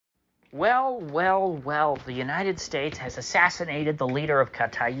Well, the United States has assassinated the leader of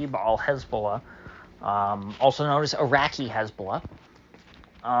Kataib al-Hezbollah, also known as Iraqi Hezbollah,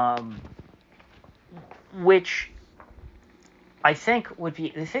 which I think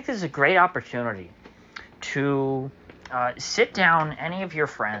this is a great opportunity to sit down any of your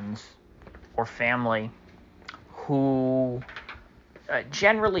friends or family who,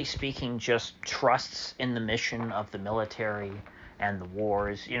 generally speaking, just trusts in the mission of the military and the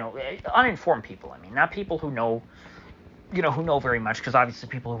wars. Uninformed people. I mean, not people who know very much, because obviously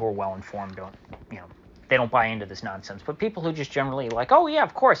people who are well informed don't, they don't buy into this nonsense. But people who just generally like, oh yeah,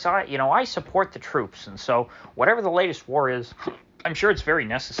 of course, I support the troops, and so whatever the latest war is, I'm sure it's very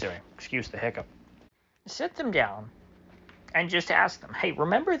necessary. Excuse the hiccup. Sit them down and just ask them, hey,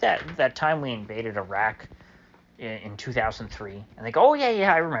 remember that time we invaded Iraq in 2003? And they go, oh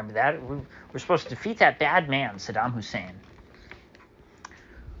yeah, I remember that. We're supposed to defeat that bad man, Saddam Hussein.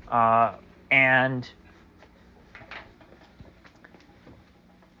 And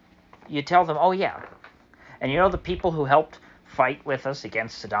you tell them, oh yeah, and the people who helped fight with us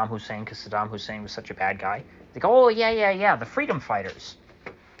against Saddam Hussein, because Saddam Hussein was such a bad guy, they go, oh yeah, the freedom fighters.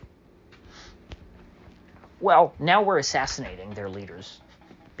 Well, now we're assassinating their leaders,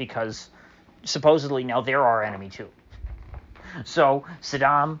 because supposedly now they're our enemy too. So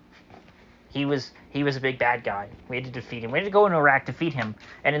Saddam, he was a big bad guy. We had to defeat him. We had to go into Iraq, defeat him,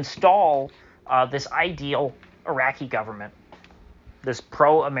 and install this ideal Iraqi government, this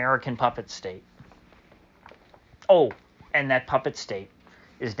pro-American puppet state. Oh, and that puppet state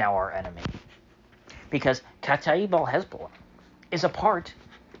is now our enemy, because Kataib al-Hezbollah is a part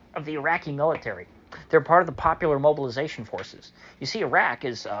of the Iraqi military. They're part of the Popular Mobilization Forces. You see, Iraq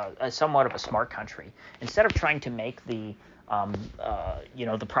is somewhat of a smart country. Instead of trying to make the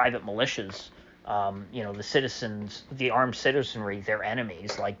private militias, the citizens, the armed citizenry, their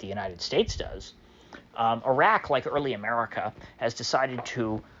enemies, like the United States does, Iraq, like early America, has decided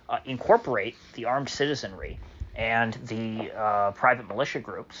to incorporate the armed citizenry and the private militia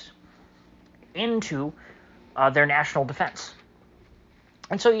groups into their national defense.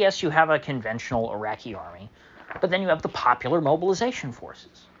 And so, yes, you have a conventional Iraqi army, but then you have the Popular Mobilization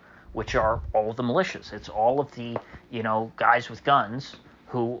Forces, which are all of the militias. It's all of the, guys with guns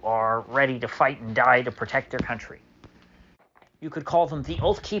who are ready to fight and die to protect their country. You could call them the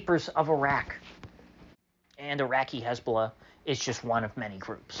Oath Keepers of Iraq. And Iraqi Hezbollah is just one of many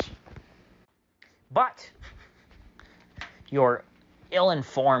groups. But your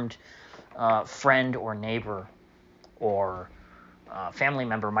ill-informed friend or neighbor or family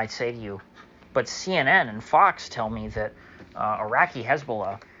member might say to you, but CNN and Fox tell me that Iraqi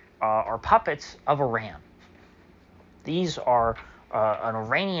Hezbollah are puppets of Iran. These are an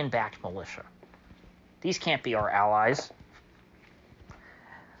Iranian-backed militia. These can't be our allies.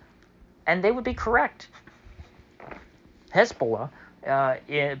 And they would be correct. Hezbollah,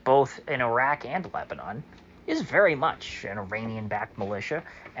 both in Iraq and Lebanon, is very much an Iranian-backed militia,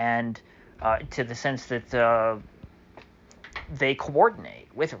 and to the sense that they coordinate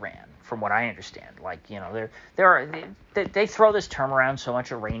with Iran, from what I understand. Like, they throw this term around so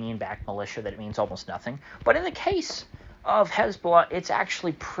much, Iranian-backed militia, that it means almost nothing. But in the case of Hezbollah, it's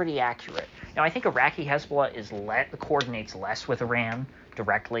actually pretty accurate. Now, I think Iraqi Hezbollah coordinates less with Iran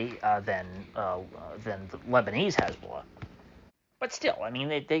directly than the Lebanese Hezbollah. But still, I mean,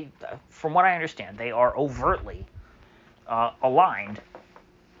 they from what I understand, they are overtly aligned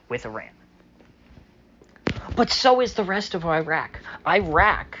with Iran. But so is the rest of Iraq.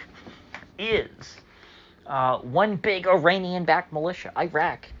 Iraq is one big Iranian-backed militia.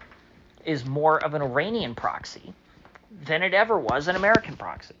 Iraq is more of an Iranian proxy than it ever was an American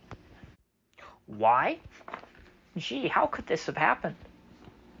proxy. Why? Gee, how could this have happened?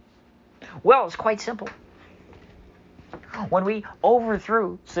 Well, it's quite simple. When we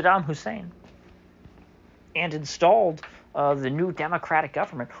overthrew Saddam Hussein and installed the new democratic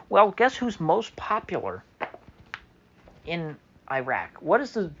government, well, guess who's most popular in Iraq? What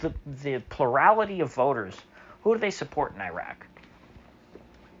is the plurality of voters? Who do they support in Iraq?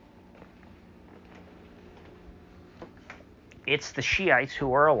 It's the Shiites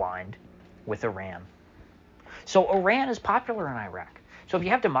who are aligned with Iran. So Iran is popular in Iraq. So if you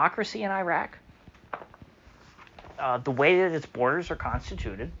have democracy in Iraq, the way that its borders are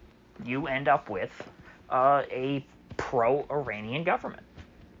constituted, you end up with a pro-Iranian government.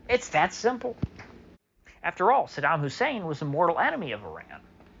 It's that simple. After all, Saddam Hussein was a mortal enemy of Iran.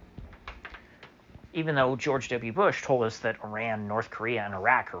 Even though George W. Bush told us that Iran, North Korea, and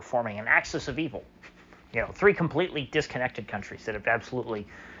Iraq are forming an axis of evil. Three completely disconnected countries that have absolutely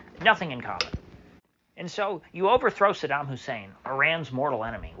nothing in common. And so you overthrow Saddam Hussein, Iran's mortal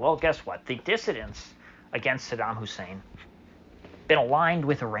enemy. Well, guess what? The dissidents against Saddam Hussein been aligned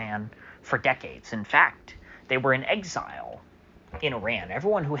with Iran for decades. In fact, they were in exile in Iran.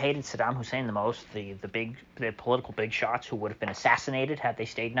 Everyone who hated Saddam Hussein the most, the political big shots who would have been assassinated had they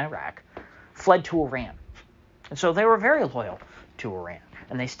stayed in Iraq, fled to Iran. And so they were very loyal to Iran,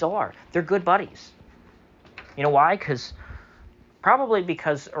 and they still are. They're good buddies. You know why? Probably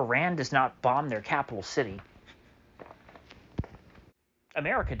because Iran does not bomb their capital city.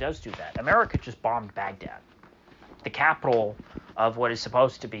 America does do that. America just bombed Baghdad, the capital of what is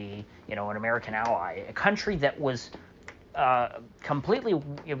supposed to be, an American ally, a country that was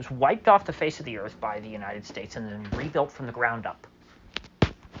it was wiped off the face of the earth by the United States and then rebuilt from the ground up.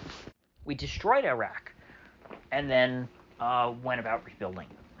 We destroyed Iraq and then went about rebuilding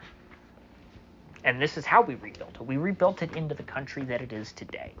it. And this is how we rebuilt it. We rebuilt it into the country that it is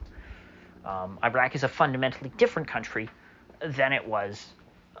today. Iraq is a fundamentally different country than it was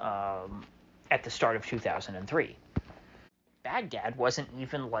at the start of 2003. Baghdad wasn't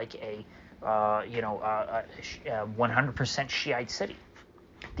even like a 100% Shiite city.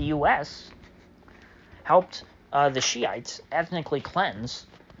 The U.S. helped the Shiites ethnically cleanse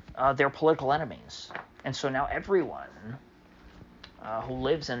their political enemies. And so now everyone who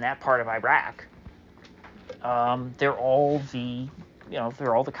lives in that part of Iraq, they're all the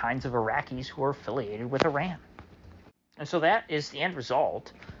kinds of Iraqis who are affiliated with Iran. And so that is the end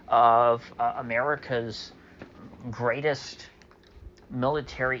result of America's greatest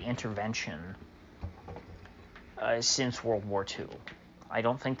military intervention since World War II. I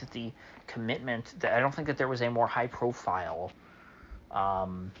don't think that there was a more high-profile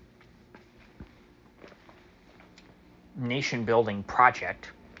nation-building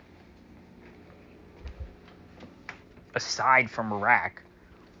project aside from Iraq,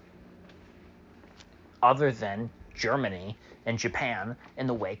 other than Germany and Japan in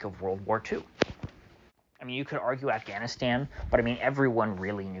the wake of World War II. I mean, you could argue Afghanistan, but I mean, everyone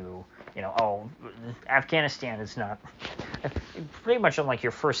really knew, Afghanistan is not, pretty much on like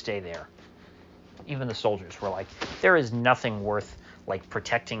your first day there, even the soldiers were like, there is nothing worth like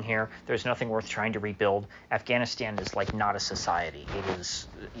protecting here. There's nothing worth trying to rebuild. Afghanistan is like not a society. It is,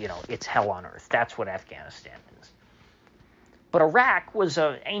 it's hell on earth. That's what Afghanistan is. But Iraq was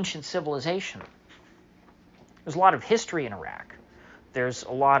an ancient civilization. There's a lot of history in Iraq. There's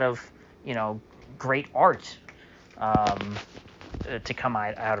a lot of, great art to come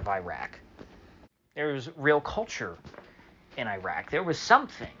out of Iraq. There's real culture in Iraq. There was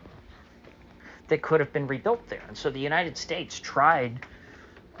something that could have been rebuilt there. And so the United States tried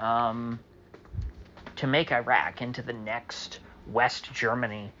to make Iraq into the next West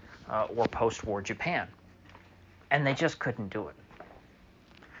Germany or post-war Japan. And they just couldn't do it.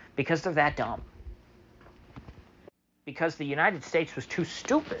 Because they're that dumb. Because the United States was too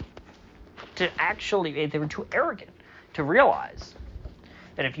stupid to actually, they were too arrogant to realize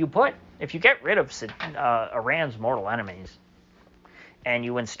that if you get rid of Iran's mortal enemies and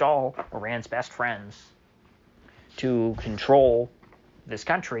you install Iran's best friends to control this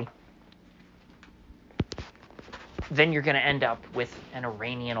country, then you're going to end up with an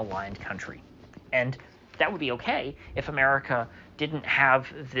Iranian-aligned country. And that would be okay if America didn't have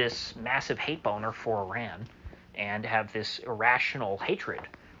this massive hate boner for Iran and have this irrational hatred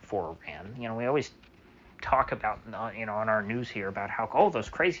for Iran. We always talk about, on our news here about how, those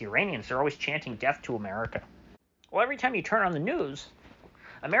crazy Iranians, they're always chanting death to America. Well, every time you turn on the news,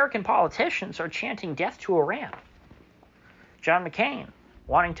 American politicians are chanting death to Iran. John McCain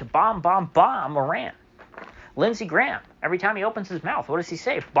wanting to bomb Iran. Lindsey Graham, every time he opens his mouth, what does he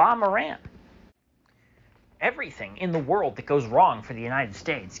say? Bomb Iran. Everything in the world that goes wrong for the United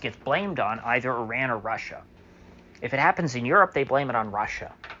States gets blamed on either Iran or Russia. If it happens in Europe, they blame it on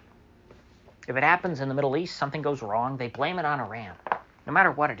Russia. If it happens in the Middle East, something goes wrong, they blame it on Iran, no matter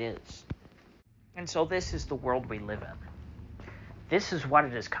what it is. And so this is the world we live in. This is what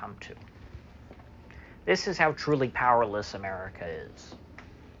it has come to. This is how truly powerless America is.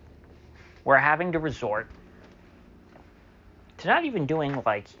 We're having to resort to not even doing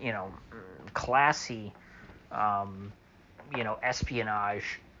classy,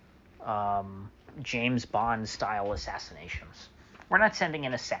 espionage, James Bond style assassinations. We're not sending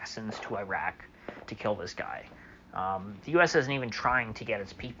in assassins to Iraq to kill this guy. The U.S. isn't even trying to get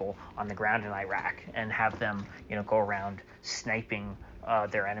its people on the ground in Iraq and have them, go around sniping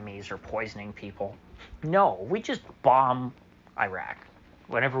their enemies or poisoning people. No, we just bomb Iraq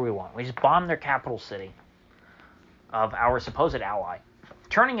whenever we want. We just bomb their capital city of our supposed ally,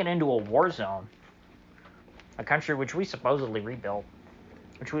 turning it into a war zone, a country which we supposedly rebuilt,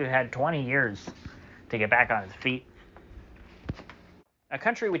 which we've had 20 years to get back on its feet. A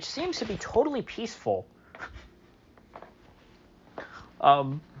country which seems to be totally peaceful.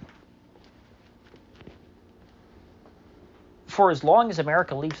 For as long as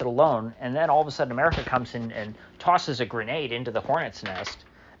America leaves it alone, and then all of a sudden America comes in and tosses a grenade into the hornet's nest,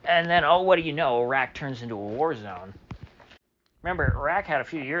 and then, oh, what do you know, Iraq turns into a war zone. Remember, Iraq had a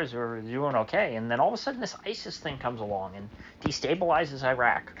few years where we were doing okay, and then all of a sudden this ISIS thing comes along and destabilizes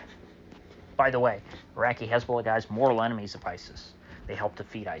Iraq. By the way, Iraqi Hezbollah guys, mortal enemies of ISIS. They helped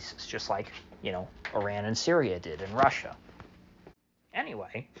defeat ISIS, just like, Iran and Syria did, and Russia.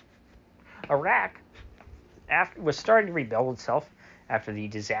 Anyway, Iraq was starting to rebuild itself after the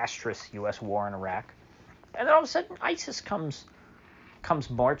disastrous U.S. war in Iraq. And then all of a sudden, ISIS comes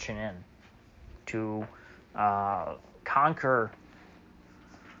marching in to conquer.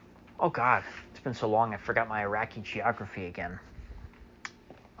 Oh God, it's been so long I forgot my Iraqi geography again.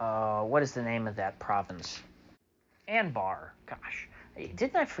 What is the name of that province? Anbar. Gosh,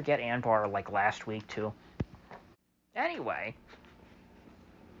 didn't I forget Anbar like last week too? Anyway,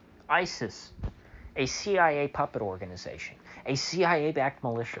 ISIS, a CIA puppet organization, a CIA-backed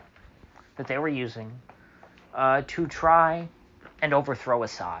militia that they were using to try and overthrow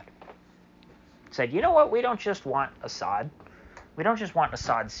Assad. Said, you know what? We don't just want Assad. We don't just want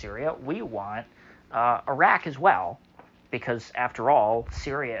Assad's Syria. We want Iraq as well, because after all,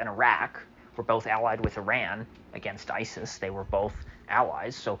 Syria and Iraq were both allied with Iran against ISIS. They were both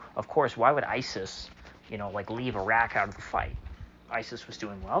allies. So, of course, why would ISIS, leave Iraq out of the fight? ISIS was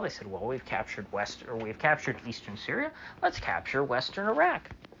doing well. They said, well, we've captured eastern Syria. Let's capture western Iraq.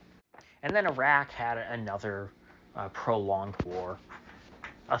 And then Iraq had another prolonged war,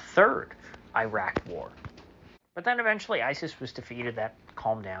 a third Iraq war. But then eventually ISIS was defeated. That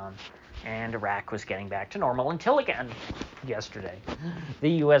calmed down, and Iraq was getting back to normal until again, yesterday, the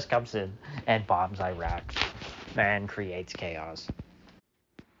U.S. comes in and bombs Iraq and creates chaos.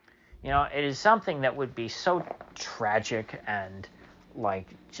 It is something that would be so tragic and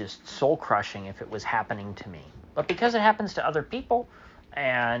just soul-crushing if it was happening to me. But because it happens to other people,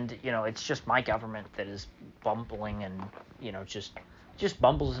 and, it's just my government that is bumbling and, just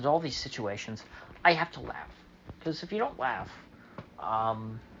bumbles into all these situations, I have to laugh. Because if you don't laugh,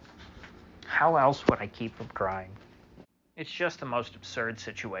 how else would I keep from crying? It's just the most absurd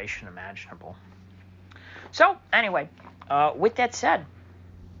situation imaginable. So, anyway, with that said,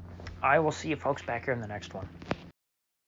 I will see you folks back here in the next one.